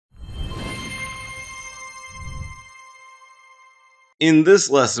In this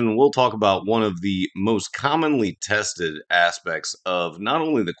lesson, we'll talk about one of the most commonly tested aspects of not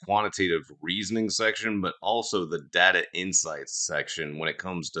only the quantitative reasoning section, but also the data insights section when it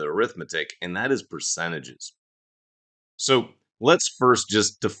comes to arithmetic, and that is percentages. So let's first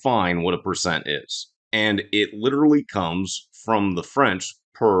just define what a percent is. And it literally comes from the French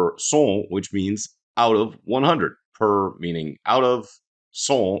per cent, which means out of 100. Per meaning out of,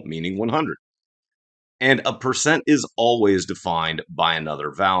 cent meaning 100. And a percent is always defined by another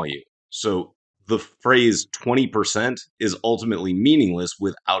value. So the phrase 20% is ultimately meaningless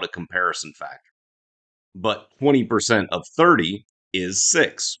without a comparison factor. But 20% of 30 is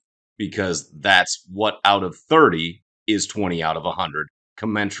 6, because that's what out of 30 is 20 out of 100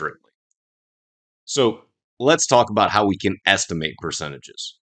 commensurately. So let's talk about how we can estimate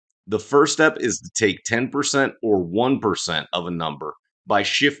percentages. The first step is to take 10% or 1% of a number by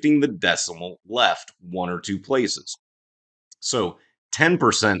shifting the decimal left one or two places. So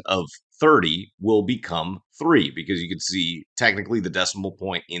 10% of 30 will become 3, because you can see technically the decimal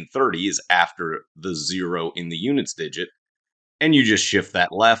point in 30 is after the 0 in the units digit, and you just shift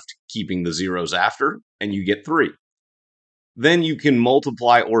that left, keeping the zeros after, and you get 3. Then you can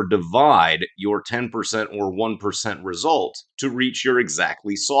multiply or divide your 10% or 1% result to reach your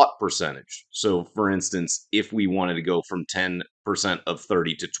exactly sought percentage. So, for instance, if we wanted to go from 10% of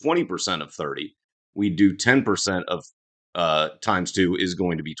 30 to 20% of 30, we do 10% of times 2 is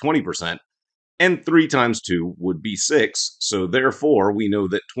going to be 20%, and 3 times 2 would be 6. So, therefore, we know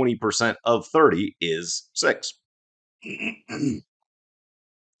that 20% of 30 is 6.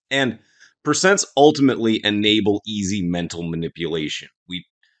 And percents ultimately enable easy mental manipulation. We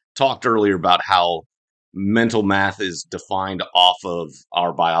talked earlier about how mental math is defined off of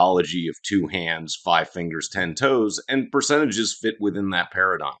our biology of 2 hands, 5 fingers, 10 toes, and percentages fit within that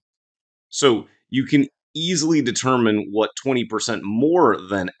paradigm. So you can easily determine what 20% more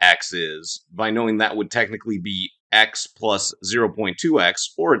than x is by knowing that would technically be x plus 0.2x,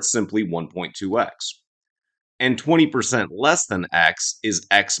 or it's simply 1.2x. And 20% less than x is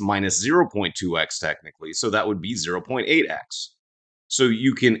x minus 0.2x technically, so that would be 0.8x. So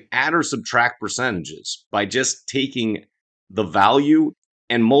you can add or subtract percentages by just taking the value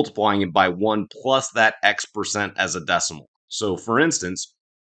and multiplying it by 1 plus that x percent as a decimal. So for instance,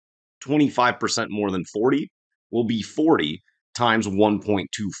 25% more than 40 will be 40 times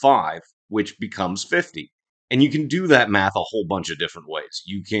 1.25, which becomes 50. And you can do that math a whole bunch of different ways.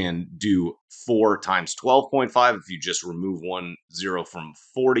 You can do 4 times 12.5 if you just remove 1 0 from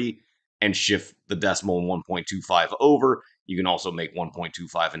 40 and shift the decimal 1.25 over. You can also make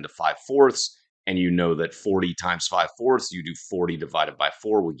 1.25 into 5/4, and you know that 40 times 5/4, you do 40 divided by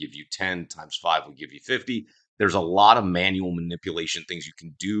 4 would give you 10, times 5 would give you 50. There's a lot of manual manipulation things you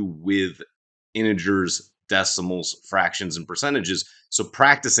can do with integers, decimals, fractions, and percentages. So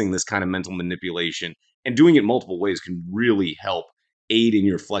practicing this kind of mental manipulation and doing it multiple ways can really help aid in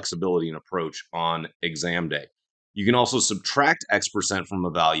your flexibility and approach on exam day. You can also subtract x percent from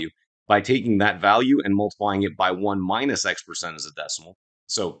a value by taking that value and multiplying it by 1 minus x percent as a decimal.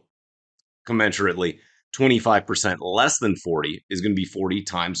 So commensurately, 25% less than 40 is going to be 40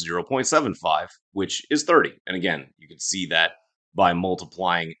 times 0.75, which is 30. And again, you can see that by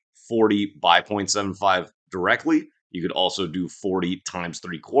multiplying 40 by 0.75 directly. You could also do 40 times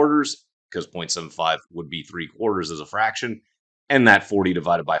 3/4, because 0.75 would be 3/4 as a fraction. And that 40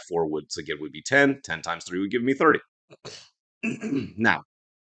 divided by 4 would be 10. 10 times 3 would give me 30. Now,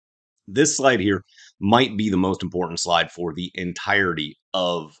 this slide here might be the most important slide for the entirety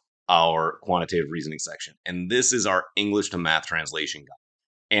of our quantitative reasoning section. And this is our English to math translation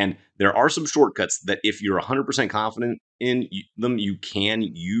guide. And there are some shortcuts that if you're 100% confident in them, you can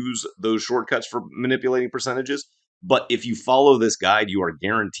use those shortcuts for manipulating percentages. But if you follow this guide, you are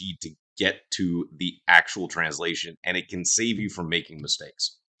guaranteed to get to the actual translation, and it can save you from making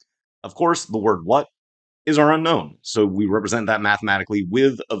mistakes. Of course, the word what is our unknown, so we represent that mathematically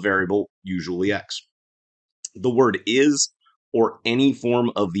with a variable, usually x. The word is, or any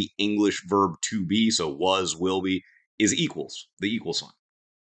form of the English verb to be, so was, will be, is equals, the equal sign.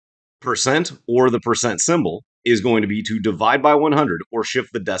 Percent, or the percent symbol, is going to be to divide by 100 or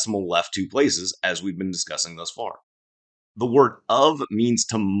shift the decimal left 2 places, as we've been discussing thus far. The word of means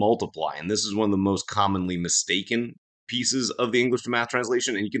to multiply, and this is one of the most commonly mistaken pieces of the English to math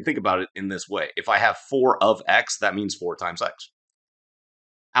translation, and you can think about it in this way. If I have 4 of x, that means 4 times x.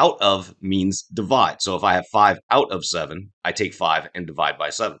 Out of means divide. So if I have 5 out of 7, I take 5 and divide by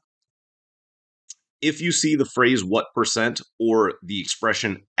 7. If you see the phrase what percent or the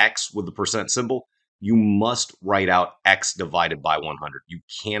expression x with the percent symbol, you must write out x divided by 100. You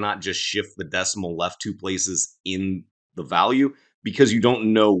cannot just shift the decimal left 2 places in the value, because you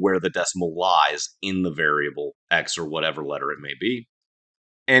don't know where the decimal lies in the variable x or whatever letter it may be.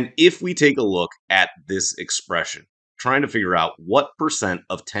 And if we take a look at this expression, trying to figure out what percent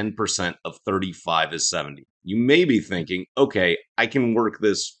of 10% of 35 is 70, you may be thinking, okay, I can work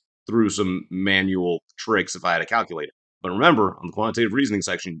this through some manual tricks if I had a calculator. But remember, on the quantitative reasoning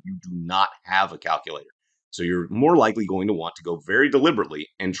section, you do not have a calculator. So you're more likely going to want to go very deliberately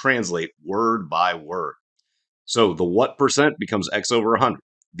and translate word by word. So the what percent becomes x over 100.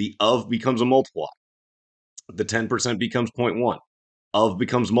 The of becomes a multiply. The 10% becomes 0.1. Of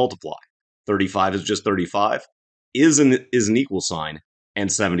becomes multiply. 35 is just 35. Is an equal sign.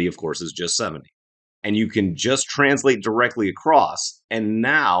 And 70, of course, is just 70. And you can just translate directly across. And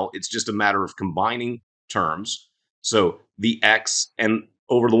now it's just a matter of combining terms. So the x and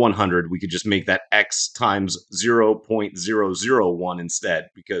over the 100, we could just make that x times 0.001 instead,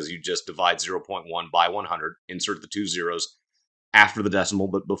 because you just divide 0.1 by 100, insert the two zeros after the decimal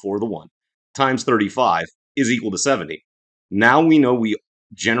but before the 1, times 35 is equal to 70. Now we know we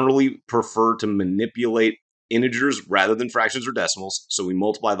generally prefer to manipulate integers rather than fractions or decimals, so we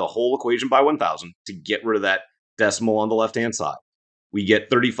multiply the whole equation by 1,000 to get rid of that decimal on the left-hand side. We get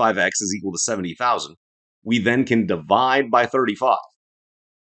 35x is equal to 70,000. We then can divide by 35,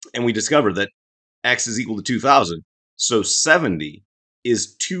 and we discover that x is equal to 2,000, so 70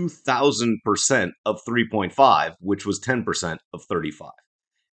 is 2,000% of 3.5, which was 10% of 35.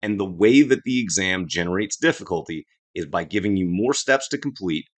 And the way that the exam generates difficulty is by giving you more steps to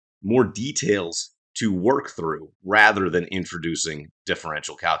complete, more details to work through, rather than introducing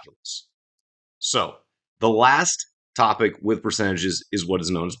differential calculus. So the last topic with percentages is what is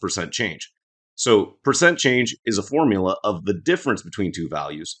known as percent change. So percent change is a formula of the difference between two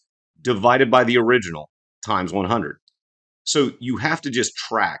values divided by the original times 100. So you have to just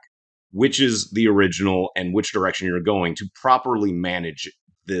track which is the original and which direction you're going to properly manage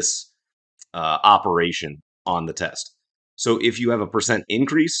this operation on the test. So if you have a percent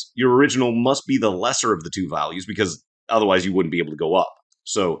increase, your original must be the lesser of the two values, because otherwise you wouldn't be able to go up.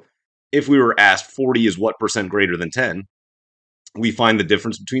 So if we were asked 40 is what percent greater than 10, we find the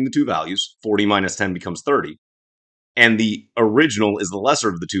difference between the two values. 40 minus 10 becomes 30. And the original is the lesser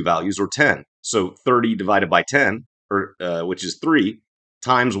of the two values, or 10. So 30 divided by 10, which is 3,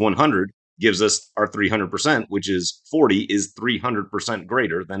 times 100 gives us our 300%, which is 40 is 300%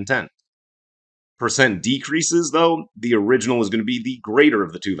 greater than 10. Percent decreases, though, the original is going to be the greater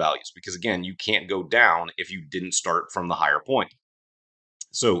of the two values, because again, you can't go down if you didn't start from the higher point.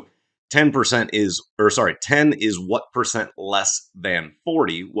 So 10% is, 10 is what percent less than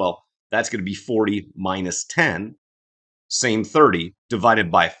 40? Well, that's going to be 40 minus 10, same 30,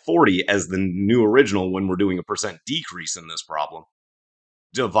 divided by 40 as the new original when we're doing a percent decrease in this problem,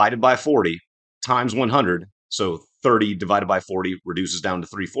 divided by 40 times 100. So 30 divided by 40 reduces down to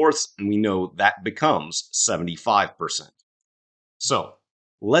 3/4, and we know that becomes 75%. So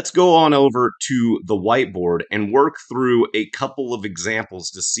let's go on over to the whiteboard and work through a couple of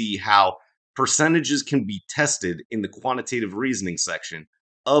examples to see how percentages can be tested in the quantitative reasoning section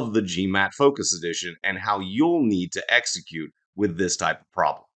of the GMAT Focus edition, and how you'll need to execute with this type of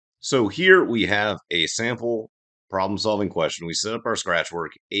problem. So here we have a sample problem-solving question. We set up our scratch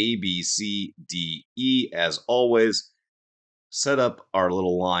work, A, B, C, D, E, as always. Set up our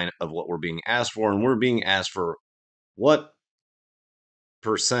little line of what we're being asked for, and we're being asked for what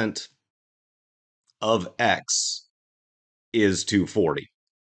percent of X is to 40.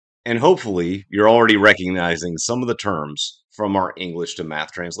 And hopefully you're already recognizing some of the terms from our English to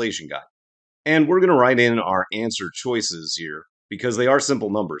Math translation guide. And we're going to write in our answer choices here because they are simple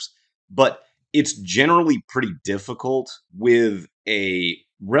numbers, but it's generally pretty difficult with a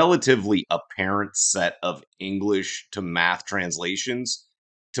relatively apparent set of English to Math translations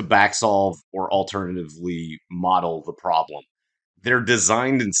to back solve or alternatively model the problem. They're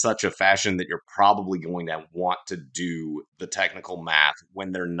designed in such a fashion that you're probably going to want to do the technical math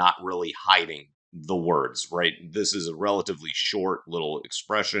when they're not really hiding the words, right? This is a relatively short little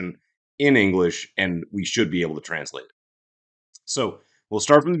expression in English, and we should be able to translate it. So we'll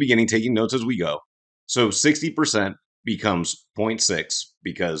start from the beginning, taking notes as we go. So 60% becomes 0.6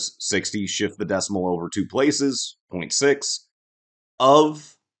 because 60, shift the decimal over 2 places, 0.6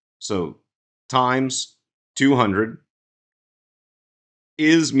 of, so times 200,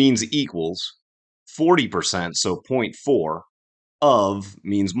 is means equals 40%, so 0.4, of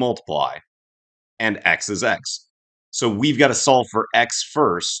means multiply, and x is x. So we've got to solve for x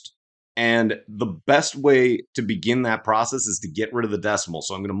first, and the best way to begin that process is to get rid of the decimal.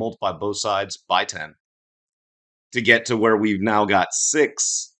 So I'm going to multiply both sides by 10 to get to where we've now got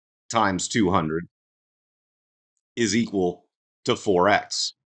 6 times 200 is equal to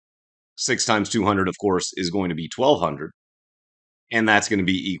 4x. 6 times 200, of course, is going to be 1200, and that's going to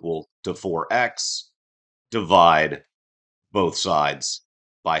be equal to 4x. Divide both sides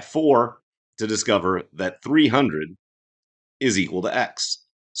by 4 to discover that 300 is equal to x.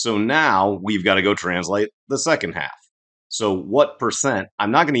 So now we've got to go translate the second half. So what percent,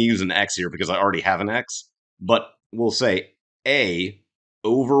 I'm not going to use an x here because I already have an x, but we'll say a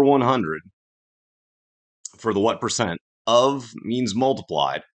over 100 for the what percent of means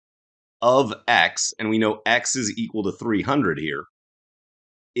multiplied of x, and we know x is equal to 300 here,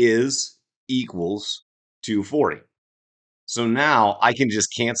 is equals 240. So now I can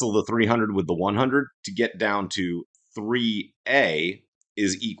just cancel the 300 with the 100 to get down to 3a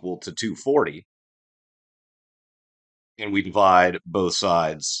is equal to 240. And we divide both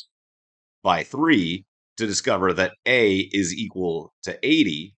sides by 3 to discover that a is equal to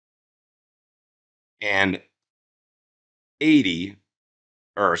 80, and 80,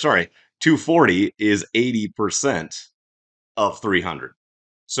 or sorry, 240 is 80% of 300.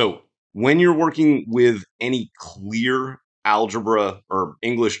 So when you're working with any clear algebra or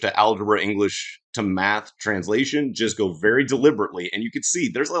English to math translation, just go very deliberately. And you can see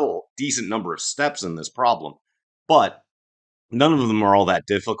there's a decent number of steps in this problem, but none of them are all that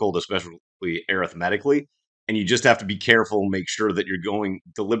difficult, especially arithmetically. And you just have to be careful and make sure that you're going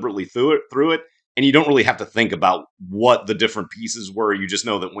deliberately through it. And you don't really have to think about what the different pieces were. You just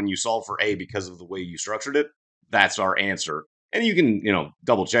know that when you solve for A, because of the way you structured it, that's our answer. And you can,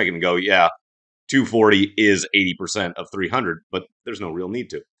 double check it and go, yeah, 240 is 80% of 300, but there's no real need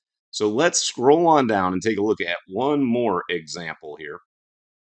to. So let's scroll on down and take a look at one more example here.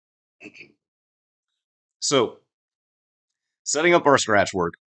 So setting up our scratch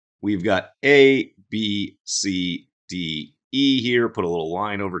work, we've got A, B, C, D, E here, put a little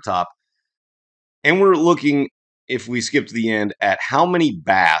line over top. And we're looking, if we skip to the end, at how many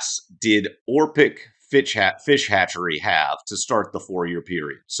bass did Orpik Fish Hatchery have to start the 4-year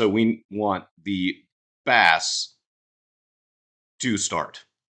period. So we want the bass to start.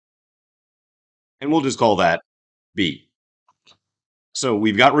 And we'll just call that B. So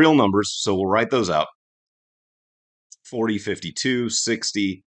we've got real numbers, so we'll write those out. 40, 52,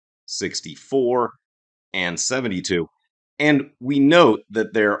 60, 64, and 72. And we note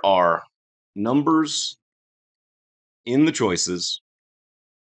that there are numbers in the choices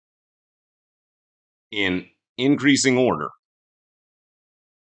in increasing order.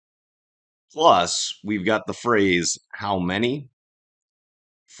 Plus, we've got the phrase, how many,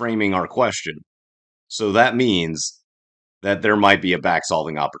 framing our question. So that means that there might be a back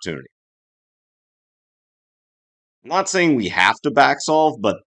solving opportunity. I'm not saying we have to back solve,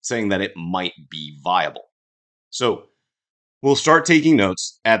 but saying that it might be viable. So we'll start taking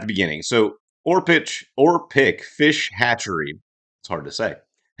notes at the beginning. So Orpik Fish Hatchery, it's hard to say,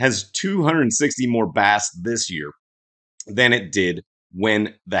 has 260 more bass this year than it did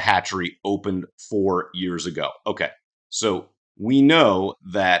when the hatchery opened 4 years ago. Okay, so we know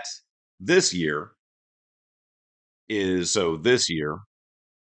that this year is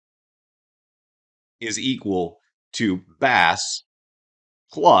equal to bass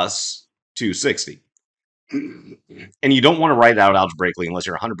plus 260. And you don't want to write it out algebraically unless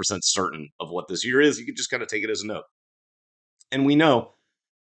you're 100% certain of what this year is. You can just kind of take it as a note. And we know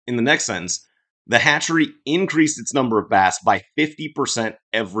in the next sentence, the hatchery increased its number of bass by 50%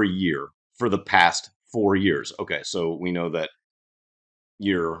 every year for the past 4 years. Okay, so we know that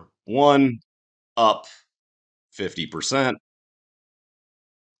year 1 up 50%.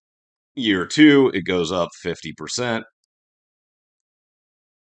 Year 2, it goes up 50%.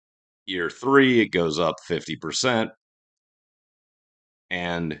 Year 3, it goes up 50%.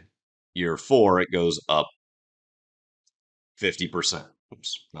 And year 4, it goes up 50%.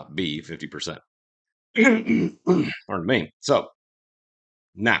 Oops, not B, 50%. Pardon me. So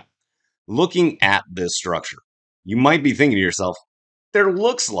now, looking at this structure, you might be thinking to yourself, there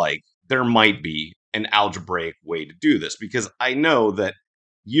looks like there might be an algebraic way to do this because I know that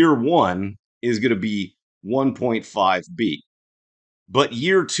year 1 is going to be 1.5b, but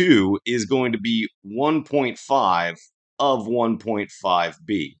year 2 is going to be 1.5 of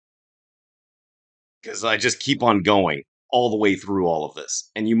 1.5b. Because I just keep on going all the way through all of this.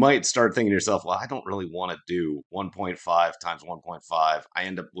 And you might start thinking to yourself, well, I don't really want to do 1.5 times 1.5. I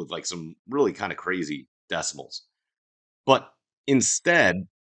end up with like some really kind of crazy decimals. But instead,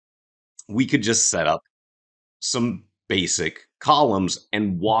 we could just set up some basic columns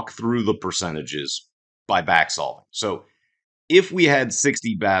and walk through the percentages by back solving. So if we had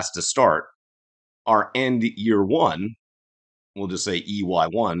 60 bass to start, our end year 1, we'll just say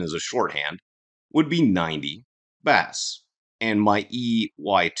EY1 as a shorthand, would be 90 bass. and my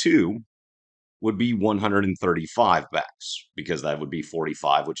EY2 would be 135 backs, because that would be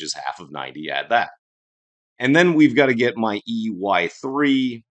 45, which is half of 90. Add that. And then we've got to get my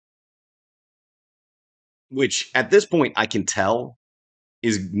EY3, which at this point I can tell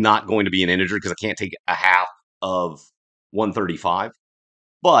is not going to be an integer because I can't take a half of 135.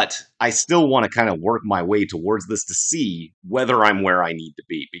 But I still want to kind of work my way towards this to see whether I'm where I need to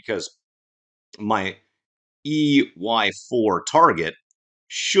be, because my EY4 target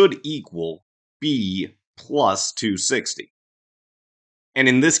should equal B plus 260. And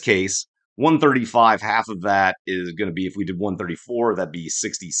in this case, 135, half of that is going to be, if we did 134, that'd be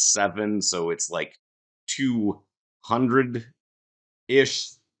 67. So it's like 200 ish.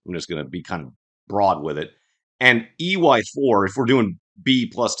 I'm just going to be kind of broad with it. And EY4, if we're doing B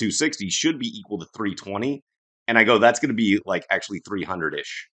plus 260, should be equal to 320. And I go, that's going to be like actually 300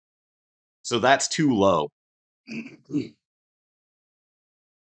 ish. So that's too low.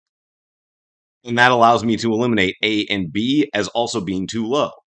 And that allows me to eliminate A and B as also being too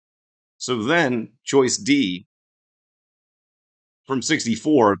low. So then choice D from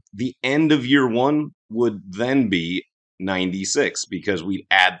 64, the end of year one would then be 96 because we'd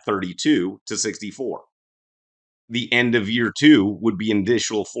add 32 to 64. The end of year two would be an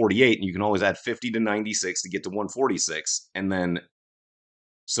additional 48, and you can always add 50 to 96 to get to 146, and then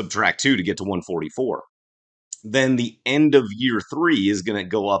subtract 2 to get to 144. Then the end of year three is going to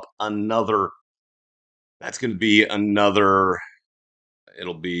go up another, that's going to be another,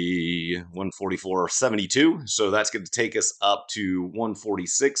 it'll be 144, 72. So that's going to take us up to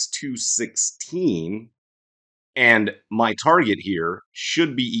 146, 216. And my target here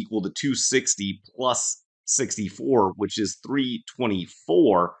should be equal to 260 plus 64, which is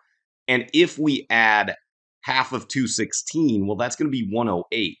 324. And if we add half of 216, well, that's going to be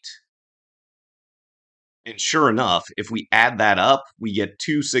 108. And sure enough, if we add that up, we get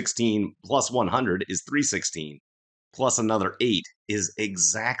 216 plus 100 is 316, plus another 8 is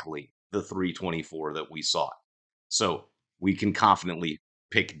exactly the 324 that we sought. So we can confidently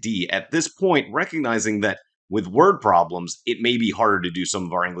pick D at this point, recognizing that with word problems, it may be harder to do some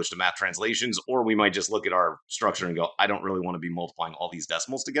of our English to math translations, or we might just look at our structure and go, I don't really want to be multiplying all these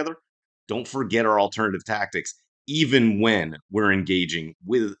decimals together. Don't forget our alternative tactics, even when we're engaging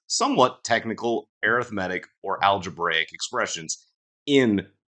with somewhat technical arithmetic or algebraic expressions in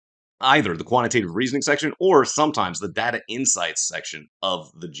either the quantitative reasoning section or sometimes the data insights section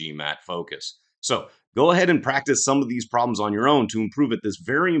of the GMAT Focus. So go ahead and practice some of these problems on your own to improve at this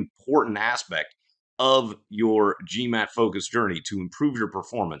very important aspect of your GMAT Focus journey to improve your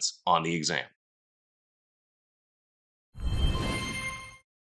performance on the exam.